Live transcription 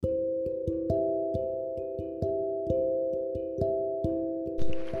A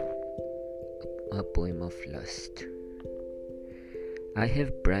poem of lust. I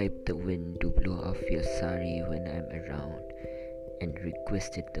have bribed the wind to blow off your sari when I'm around, and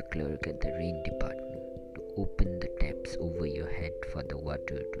requested the clerk at the rain department to open the taps over your head for the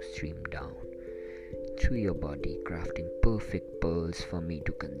water to stream down through your body, crafting perfect pearls for me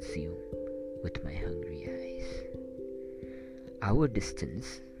to consume with my hungry eyes. Our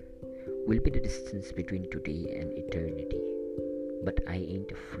distance will be the distance between today and eternity, but I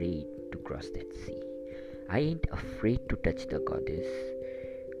ain't afraid to cross that sea. I ain't afraid to touch the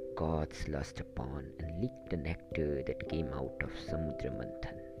God's lust upon, and lick the nectar that came out of Samudra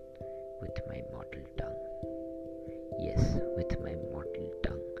Manthan with my mortal tongue. Yes, with my mortal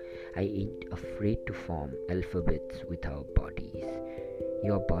tongue. I ain't afraid to form alphabets with our bodies.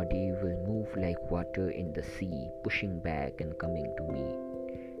 Your body will move like water in the sea, pushing back and coming to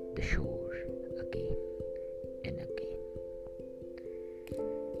meet the shore again.